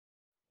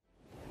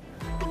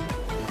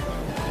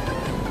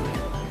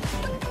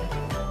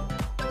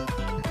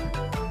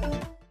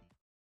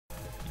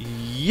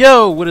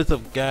Yo, what is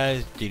up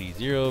guys,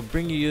 TheJDzero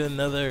bringing you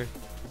another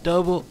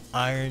double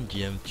iron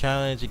gym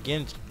challenge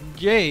against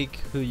Jake,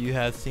 who you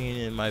have seen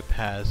in my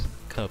past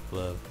couple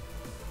of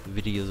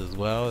videos as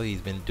well. He's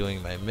been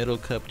doing my middle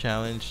cup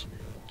challenge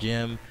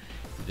gym,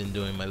 he's been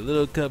doing my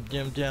little cup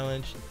gym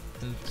challenge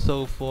and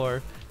so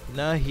forth.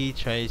 Now he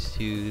tries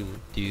to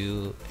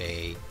do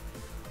a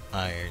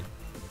iron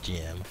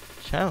gym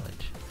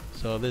challenge.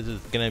 So this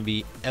is gonna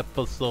be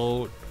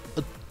episode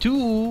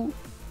 2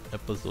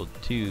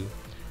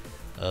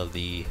 of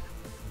the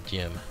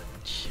gym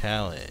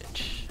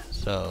challenge.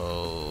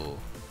 So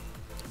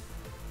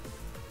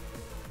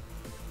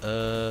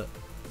okay,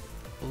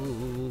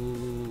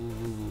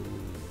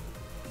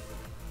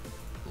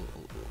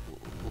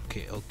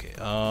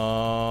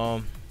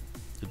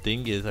 the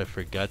thing is I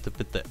forgot to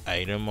put the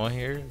item on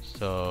here,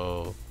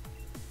 so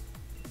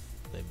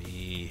let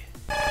me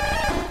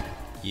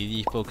give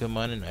these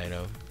Pokemon an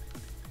item,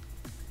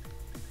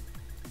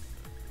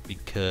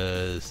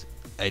 because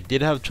I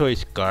did have Choice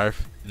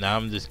Scarf. Now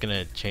I'm just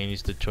gonna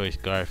change the Choice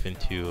Scarf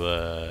into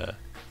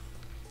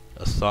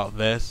Assault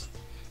Vest,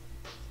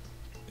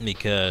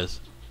 because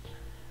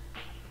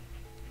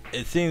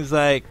it seems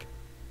like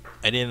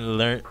I didn't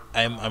learn.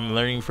 I'm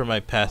learning from my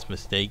past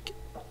mistake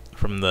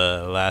from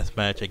the last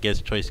match. I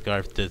guess Choice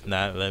Scarf does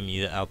not let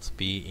me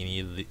outspeed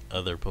any of the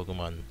other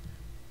Pokemon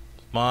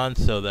spawn,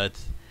 so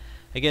that's,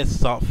 I guess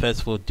Assault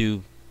Vest will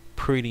do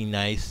pretty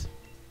nice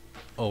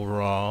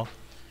overall.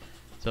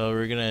 So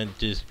we're gonna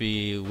just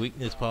be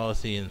weakness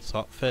policy and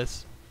Assault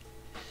Vest.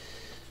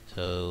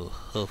 So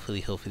hopefully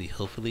we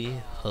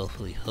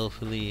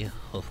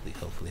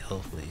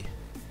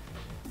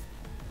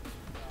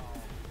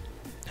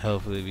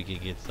can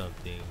get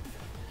something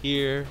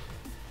here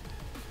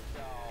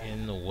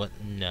and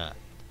whatnot.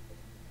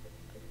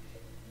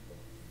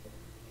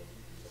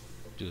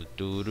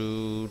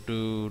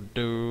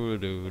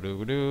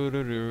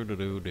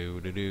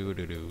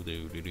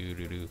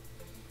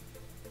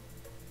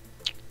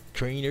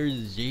 Trainer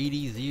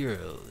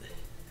TheJDzero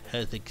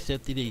has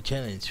accepted a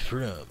challenge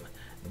from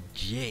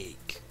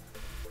Jake.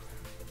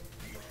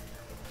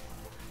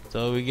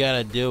 So we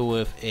gotta deal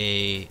with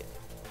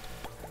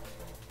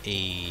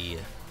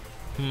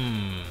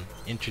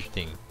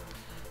interesting.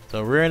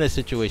 So we're in a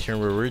situation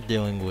where we're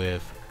dealing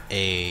with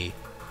a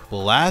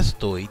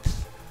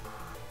Blastoise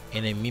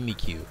and a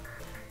Mimikyu.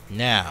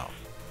 Now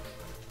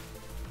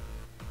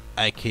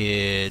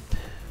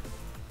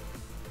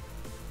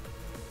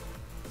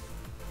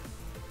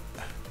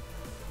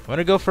I'm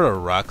gonna go for a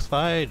Rock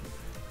Slide.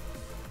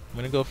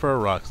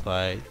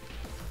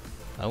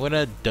 I'm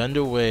gonna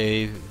Thunder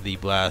Wave the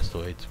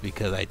Blastoise,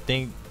 because I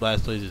think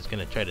Blastoise is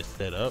gonna try to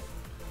set up.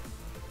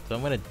 So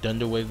I'm gonna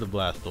Thunder Wave the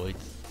Blastoise,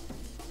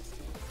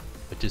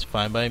 which is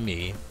fine by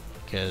me,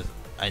 because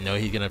I know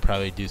he's gonna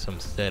probably do some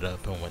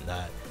setup and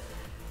whatnot.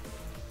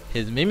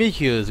 His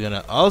Mimikyu is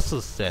gonna also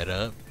set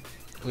up,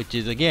 which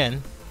is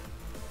again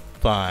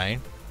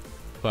fine.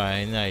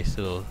 Nice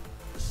little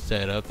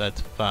setup, that's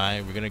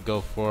fine. We're gonna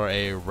go for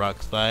a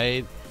Rock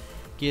Slide,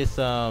 get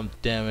some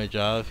damage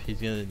off.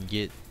 He's gonna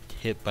get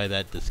hit by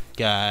that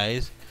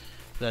disguise.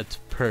 That's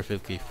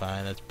perfectly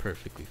fine.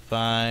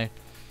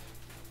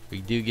 We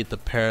do get the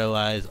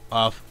paralyze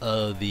off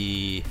of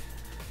the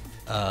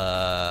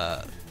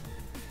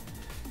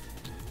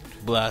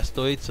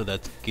Blastoise, so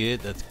that's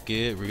good.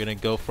 We're gonna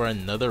go for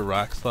another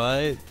Rock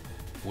Slide,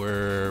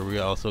 where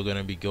we're also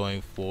gonna be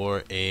going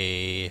for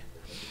a,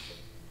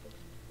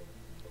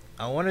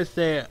 I want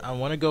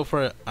to go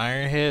for an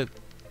Iron Head.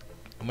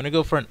 I'm gonna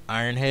go for an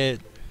Iron Head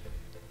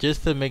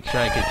just to make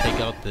sure I can take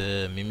out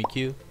the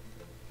Mimikyu.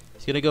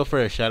 He's gonna go for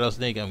a Shadow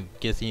Snake. I'm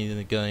guessing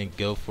he's gonna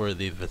go for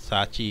the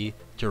Vexethe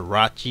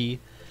Jirachi,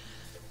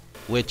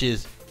 which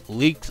is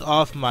leaks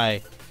off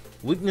my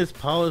weakness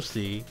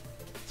policy,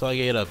 so I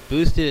get a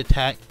boosted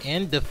attack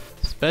and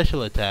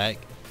special attack.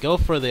 Go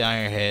for the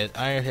Iron Head.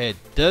 Iron Head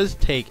does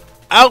take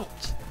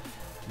out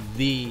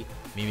the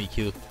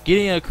Mimikyu.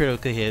 Getting a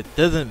critical hit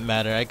doesn't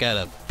matter. I got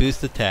a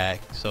boost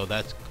attack, so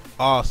that's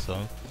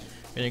awesome.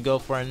 We're gonna go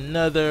for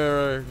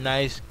another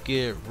nice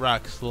good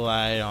Rock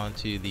Slide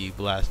onto the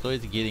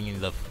Blastoise, getting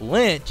the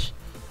flinch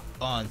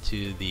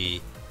onto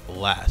the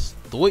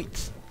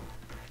Blastoise.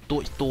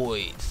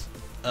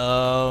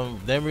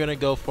 Then we're gonna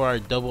go for our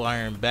double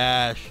Iron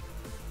Bash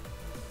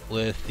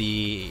with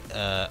the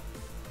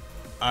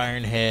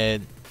Iron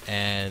Head,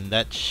 and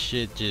that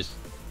should just,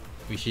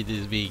 we should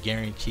just be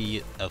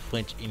guaranteed a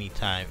flinch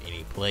anytime,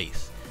 any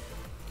place.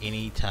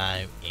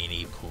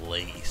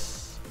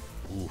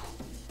 Ooh.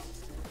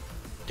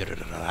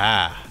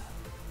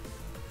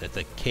 That's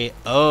a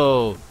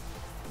KO.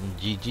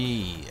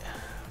 GG.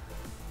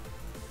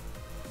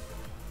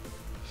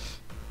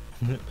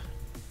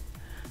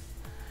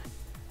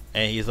 And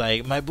he's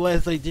like, my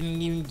Blastoise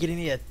didn't even get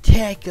any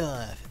attack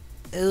off.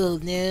 Oh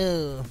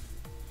no.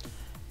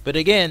 But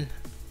again,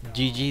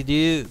 GG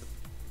dude.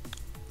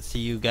 See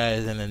you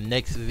guys in the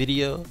next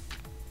video.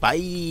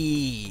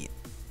 Bye.